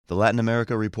The Latin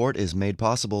America Report is made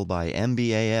possible by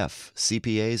MBAF,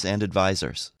 CPAs and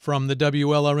advisors. From the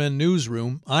WLRN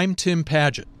Newsroom, I'm Tim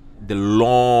Padgett. The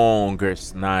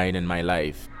longest night in my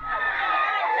life.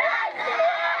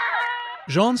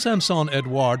 Jean-Samson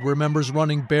Edouard remembers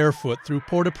running barefoot through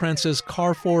Port-au-Prince's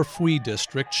Carrefour Fouille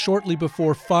district shortly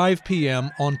before 5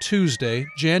 p.m. on Tuesday,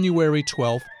 January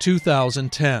 12,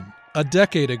 2010. A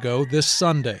decade ago this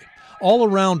Sunday. All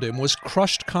around him was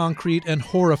crushed concrete and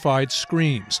horrified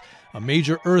screams. A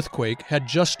major earthquake had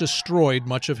just destroyed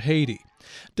much of Haiti.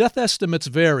 Death estimates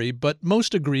vary, but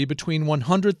most agree between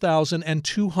 100,000 and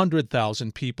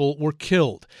 200,000 people were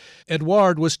killed.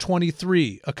 Edouard was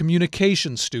 23, a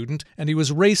communications student, and he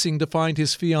was racing to find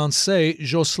his fiancée,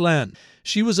 Jocelyne.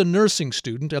 She was a nursing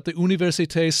student at the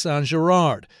Université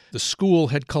Saint-Gérard. The school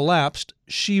had collapsed.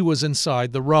 She was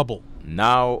inside the rubble.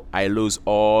 Now I lose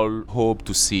all hope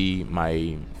to see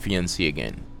my fiancée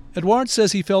again. Edouard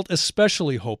says he felt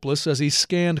especially hopeless as he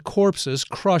scanned corpses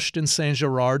crushed in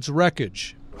Saint-Gérard's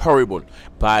wreckage. Horrible.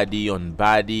 Body on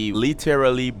body,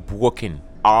 literally broken.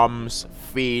 Arms,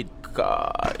 feet,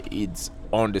 it's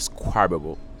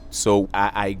undescribable. So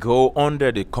I go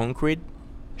under the concrete.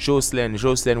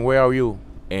 Jocelyne, where are you?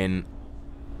 And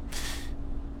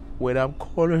when I'm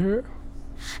calling her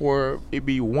for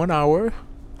maybe 1 hour,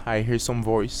 I hear some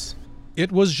voice.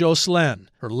 It was Jocelyne,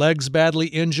 her legs badly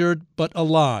injured, but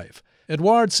alive.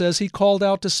 Edouard says he called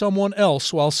out to someone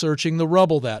else while searching the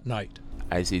rubble that night.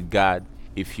 I said, God,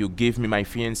 if you give me my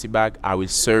fiancée back, I will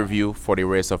serve you for the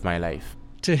rest of my life.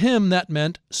 To him, that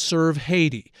meant serve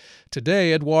Haiti.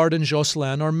 Today, Edouard and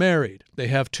Jocelyne are married. They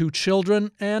have 2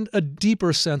 children and a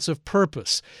deeper sense of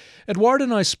purpose. Edouard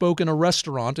and I spoke in a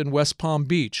restaurant in West Palm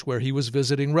Beach where he was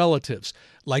visiting relatives.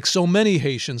 Like so many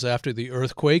Haitians after the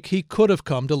earthquake, he could have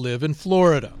come to live in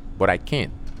Florida. But I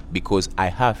can't because I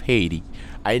have Haiti.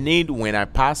 I need, when I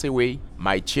pass away,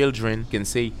 my children can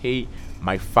say, hey,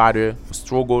 my father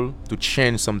struggled to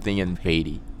change something in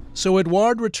Haiti. So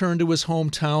Edouard returned to his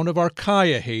hometown of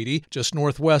Arcaia, Haiti, just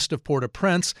northwest of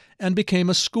Port-au-Prince, and became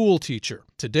a school teacher.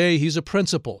 Today, he's a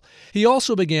principal. He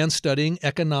also began studying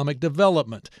economic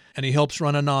development, and he helps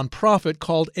run a nonprofit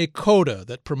called ECODA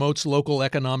that promotes local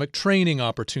economic training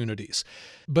opportunities.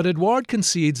 But Edouard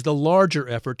concedes the larger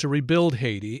effort to rebuild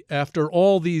Haiti, after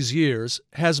all these years,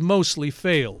 has mostly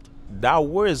failed. That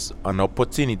was an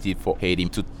opportunity for Haiti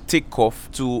to take off,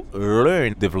 to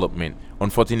learn development.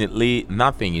 Unfortunately,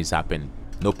 nothing has happened.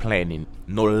 No planning,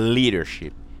 no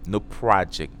leadership, no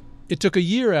project. It took a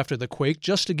year after the quake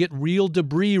just to get real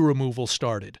debris removal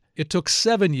started. It took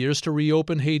 7 years to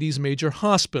reopen Haiti's major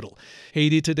hospital.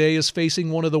 Haiti today is facing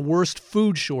one of the worst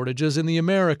food shortages in the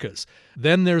Americas.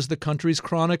 Then there's the country's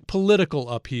chronic political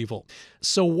upheaval.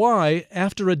 So why,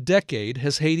 after a decade,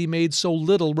 has Haiti made so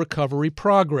little recovery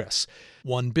progress?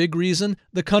 One big reason,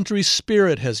 the country's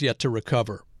spirit has yet to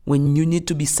recover. When you need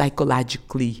to be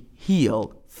psychologically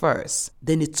healed first,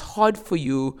 then it's hard for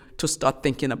you to start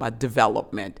thinking about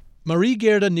development.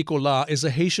 Marie-Gerda Nicolas is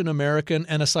a Haitian-American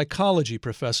and a psychology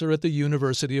professor at the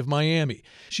University of Miami.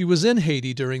 She was in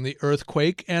Haiti during the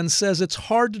earthquake and says it's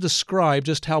hard to describe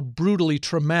just how brutally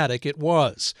traumatic it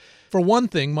was. For one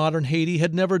thing, modern Haiti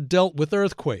had never dealt with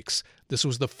earthquakes. This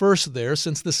was the first there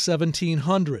since the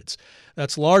 1700s.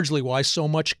 That's largely why so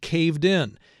much caved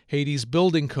in. Haiti's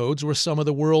building codes were some of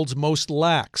the world's most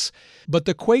lax. But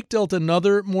the quake dealt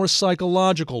another, more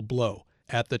psychological blow.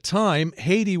 At the time,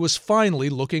 Haiti was finally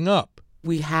looking up.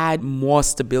 We had more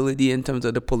stability in terms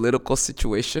of the political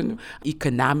situation.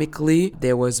 Economically,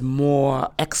 there was more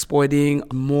exporting,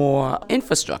 more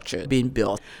infrastructure being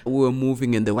built. We were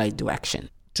moving in the right direction.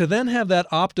 To then have that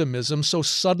optimism so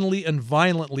suddenly and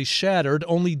violently shattered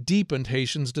only deepened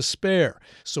Haitians' despair.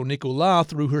 So Nicolas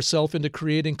threw herself into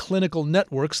creating clinical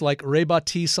networks like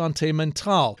Rebâti Santé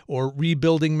Mentale, or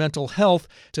Rebuilding Mental Health,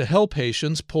 to help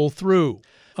Haitians pull through.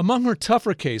 Among her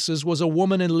tougher cases was a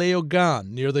woman in Léogâne,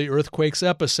 near the earthquake's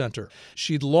epicenter.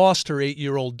 She'd lost her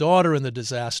 8-year-old daughter in the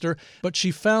disaster, but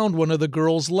she found one of the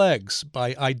girl's legs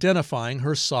by identifying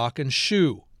her sock and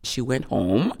shoe. She went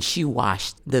home, she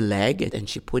washed the leg, and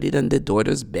she put it on the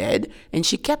daughter's bed, and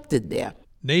she kept it there.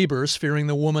 Neighbors, fearing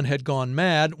the woman had gone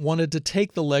mad, wanted to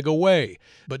take the leg away,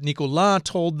 but Nicolas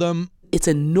told them, it's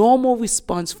a normal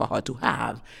response for her to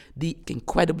have. The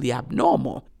incredibly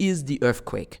abnormal is the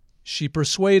earthquake. She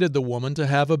persuaded the woman to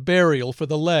have a burial for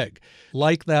the leg.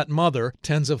 Like that mother,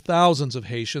 tens of thousands of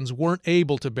Haitians weren't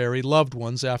able to bury loved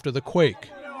ones after the quake.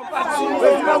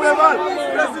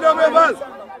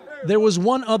 There was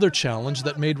one other challenge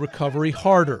that made recovery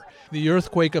harder. The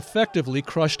earthquake effectively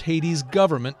crushed Haiti's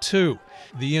government, too.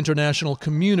 The international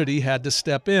community had to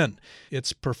step in.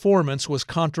 Its performance was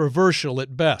controversial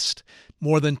at best.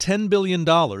 More than $10 billion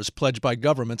pledged by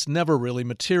governments never really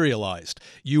materialized.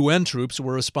 UN troops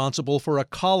were responsible for a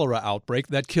cholera outbreak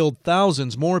that killed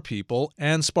thousands more people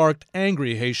and sparked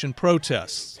angry Haitian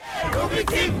protests.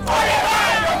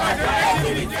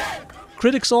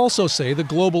 Critics also say the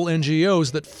global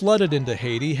NGOs that flooded into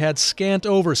Haiti had scant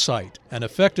oversight and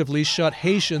effectively shut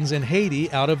Haitians in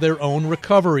Haiti out of their own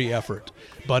recovery effort.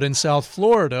 But in South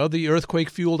Florida, the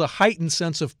earthquake fueled a heightened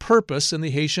sense of purpose in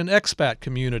the Haitian expat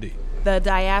community. The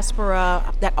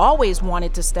diaspora that always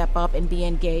wanted to step up and be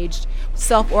engaged,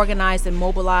 self-organized and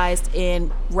mobilized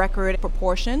in record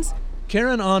proportions.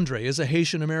 Karen Andre is a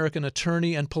Haitian-American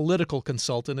attorney and political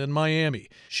consultant in Miami.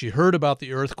 She heard about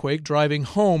the earthquake driving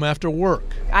home after work.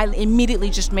 I immediately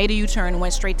just made a U-turn,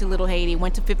 went straight to Little Haiti,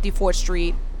 went to 54th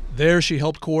Street. There she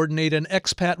helped coordinate an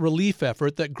expat relief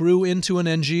effort that grew into an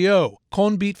NGO,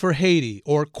 Conbit for Haiti,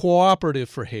 or Cooperative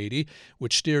for Haiti,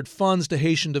 which steered funds to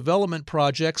Haitian development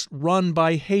projects run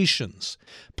by Haitians.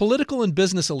 Political and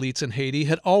business elites in Haiti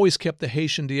had always kept the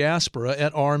Haitian diaspora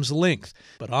at arm's length,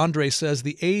 but Andre says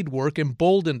the aid work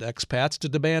emboldened expats to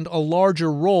demand a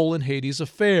larger role in Haiti's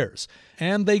affairs.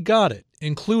 And they got it,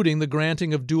 including the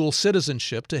granting of dual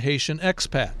citizenship to Haitian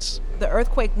expats. The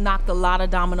earthquake knocked a lot of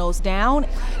dominoes down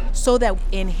so that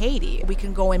in Haiti we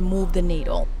can go and move the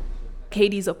needle.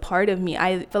 Haiti's a part of me.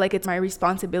 I feel like it's my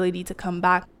responsibility to come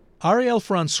back. Ariel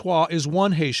Francois is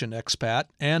one Haitian expat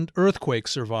and earthquake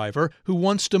survivor who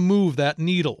wants to move that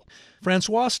needle.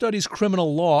 Francois studies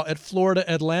criminal law at Florida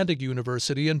Atlantic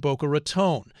University in Boca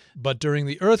Raton. But during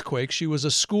the earthquake, she was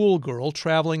a schoolgirl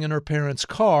traveling in her parents'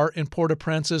 car in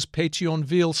Port-au-Prince's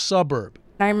Pétionville suburb.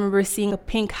 I remember seeing a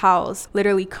pink house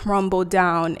literally crumble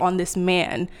down on this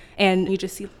man, and you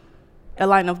just see a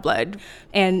line of blood.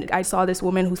 And I saw this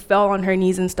woman who fell on her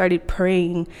knees and started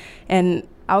praying. And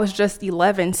I was just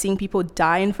 11. Seeing people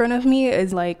die in front of me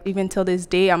is like, even till this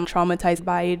day, I'm traumatized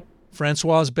by it.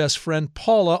 Francois' best friend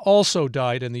Paula also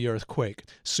died in the earthquake.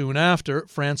 Soon after,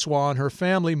 Francois and her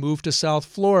family moved to South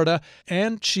Florida,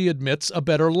 and she admits a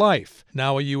better life.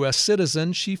 Now a U.S.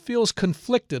 citizen, she feels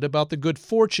conflicted about the good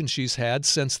fortune she's had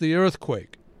since the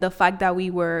earthquake. The fact that we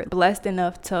were blessed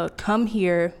enough to come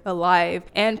here alive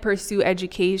and pursue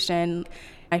education,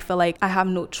 I feel like I have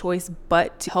no choice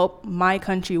but to help my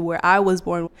country where I was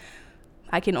born.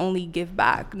 I can only give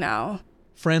back now.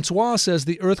 Francois says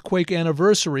the earthquake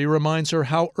anniversary reminds her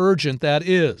how urgent that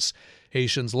is.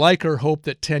 Haitians like her hope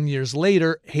that 10 years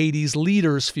later, Haiti's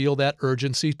leaders feel that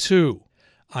urgency too.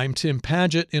 I'm Tim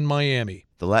Padgett in Miami.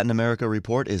 The Latin America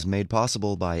Report is made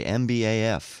possible by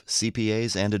MBAF,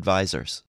 CPAs and advisors.